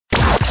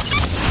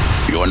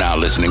You're now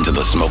listening to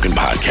the Smoking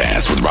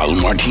Podcast with Raul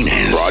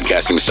Martinez.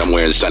 Broadcasting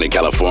somewhere in sunny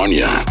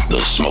California. The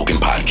Smoking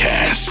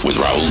Podcast with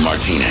Raul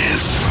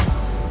Martinez.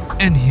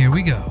 And here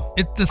we go.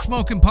 It's the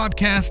Smoking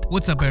Podcast.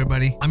 What's up,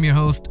 everybody? I'm your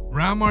host,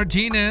 Raul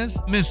Martinez,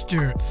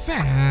 Mr.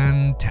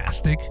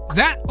 Fantastic.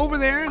 That over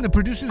there in the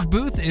producer's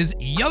booth is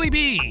Yelly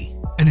B.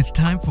 And it's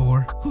time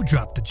for Who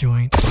Dropped the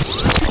Joint?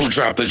 Who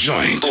Dropped the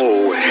Joint?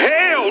 Oh,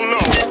 hell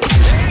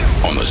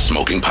no! On the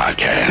Smoking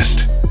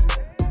Podcast.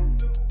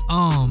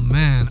 Oh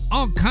man,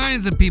 all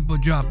kinds of people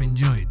dropping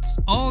joints.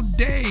 All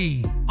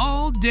day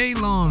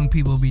long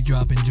people be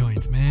dropping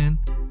joints, man.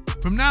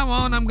 From now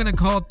on, I'm gonna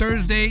call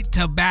Thursday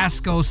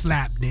Tabasco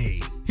Slap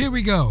Day. Here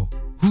we go.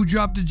 Who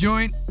dropped the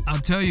joint? I'll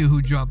tell you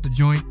who dropped the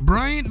joint.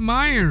 Bryant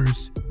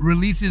Myers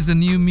releases a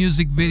new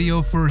music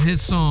video for his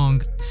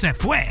song, Se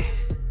Fue.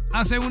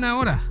 Hace una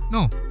hora.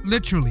 No,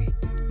 literally.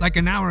 Like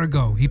an hour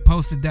ago, he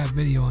posted that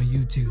video on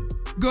YouTube.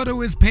 Go to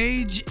his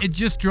page, it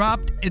just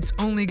dropped. It's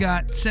only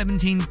got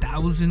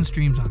 17,000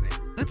 streams on it.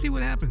 Let's see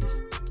what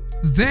happens.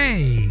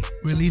 They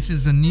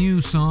releases a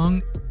new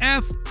song,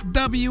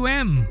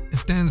 FWM. It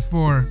stands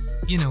for,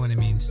 you know what it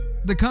means.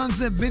 The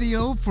concept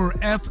video for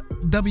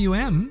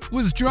FWM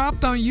was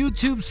dropped on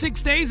YouTube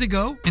 6 days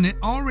ago, and it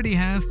already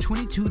has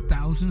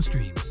 22,000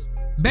 streams.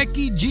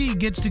 Becky G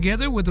gets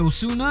together with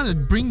Ozuna to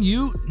bring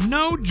you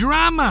No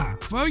Drama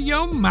for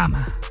Your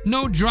Mama.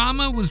 No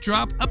Drama was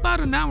dropped about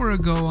an hour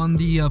ago on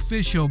the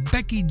official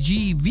Becky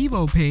G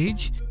Vivo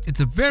page. It's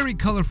a very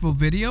colorful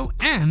video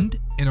and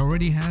it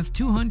already has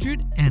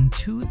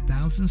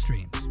 202,000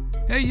 streams.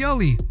 Hey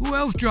Yoli, who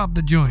else dropped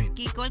the joint?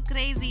 Kiko el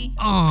Crazy.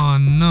 Oh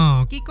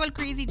no. Kiko el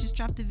Crazy just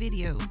dropped a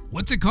video.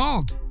 What's it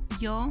called?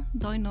 Yo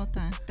doy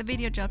nota. The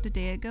video dropped a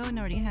day ago and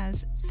already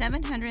has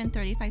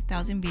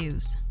 735,000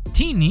 views.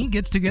 Teeny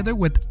gets together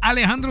with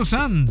Alejandro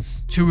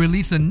Sanz to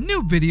release a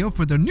new video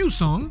for their new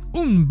song,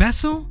 Un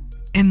Beso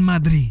en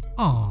Madrid.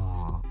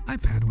 Aww,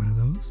 I've had one of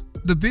those.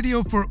 The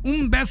video for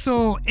Un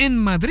Beso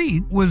en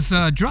Madrid was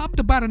dropped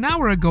about an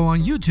hour ago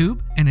on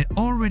YouTube, and it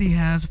already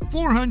has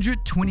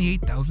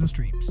 428,000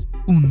 streams.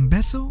 Un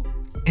Beso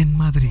en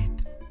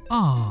Madrid.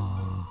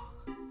 Aww.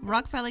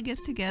 Rockefeller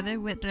gets together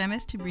with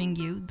Remes to bring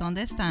you Donde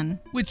Están,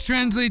 which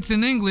translates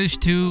in English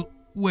to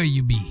Where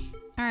You Be.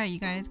 Alright, you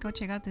guys, go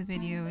check out the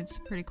video. It's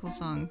a pretty cool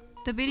song.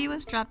 The video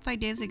was dropped 5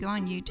 days ago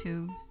on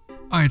YouTube.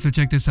 Alright, so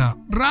check this out.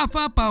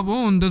 Rafa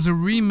Pavon does a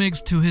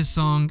remix to his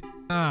song,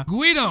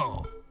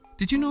 Guido.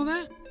 Did you know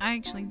that? I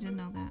actually didn't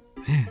know that.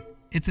 Man,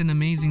 it's an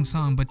amazing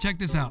song, but check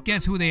this out.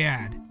 Guess who they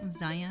add?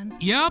 Zion.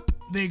 Yup,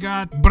 they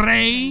got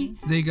Bray.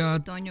 They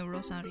got Toño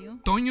Rosario.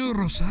 Toño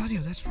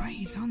Rosario, that's right,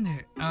 he's on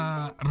there.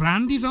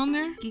 Randy's on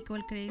there. Kiko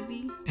el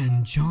Crazy.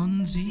 And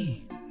John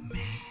Z.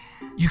 Man.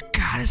 You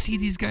gotta see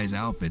these guys'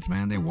 outfits,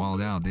 man. They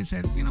walled out. They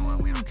said, you know what,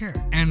 we don't care.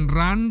 And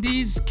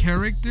Randy's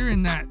character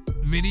in that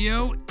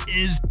video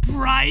is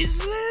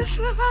priceless.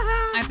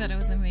 I thought it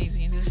was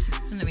amazing.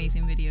 It's an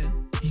amazing video.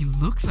 He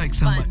looks like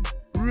somebody. Fun.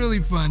 Really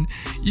fun.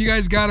 You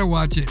guys gotta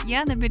watch it.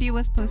 Yeah, the video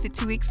was posted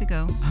 2 weeks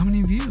ago. How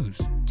many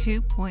views?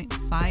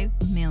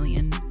 2.5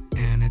 million.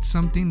 And it's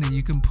something that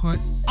you can put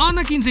on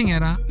a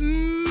quinceañera,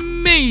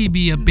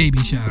 maybe a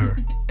baby shower.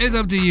 It's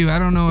up to you. I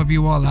don't know if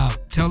you all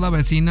out. Tell la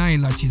vecina y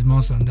la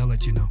chismosa and they'll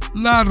let you know.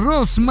 La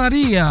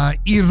Rosmaria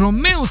y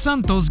Romeo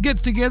Santos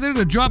gets together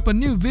to drop a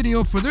new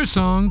video for their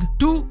song,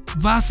 Tú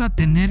vas a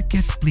tener que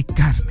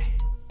explicarme.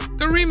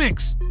 The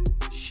remix.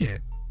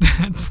 Shit.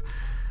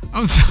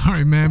 I'm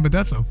sorry, man, but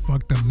that's a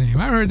fucked up name.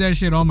 I heard that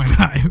shit all my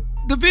life.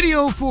 The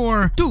video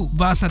for Tú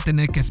vas a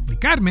tener que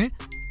explicarme.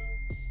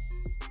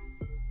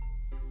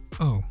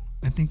 Oh,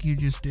 I think you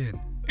just did.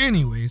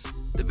 Anyways,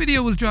 the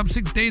video was dropped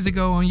 6 days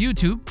ago on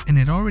YouTube, and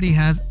it already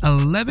has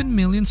 11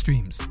 million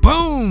streams.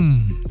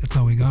 Boom! That's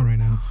all we got right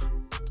now.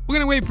 We're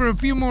gonna wait for a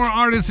few more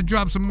artists to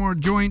drop some more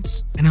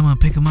joints, and I'm gonna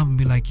pick them up and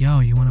be like,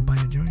 yo, you wanna buy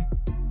a joint?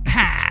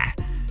 Ha!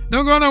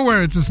 Don't go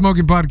nowhere, it's a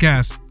Smoking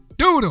Podcast.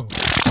 Doodle!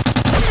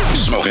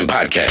 Smoking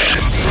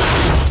Podcast.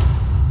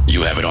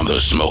 You have it on the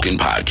Smoking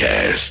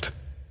Podcast.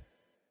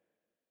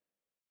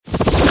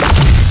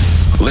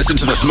 Listen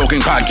to the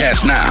Smoking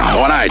Podcast now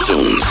on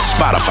iTunes,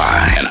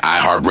 Spotify, and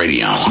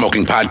iHeartRadio.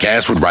 Smoking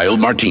Podcast with Raul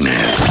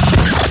Martinez.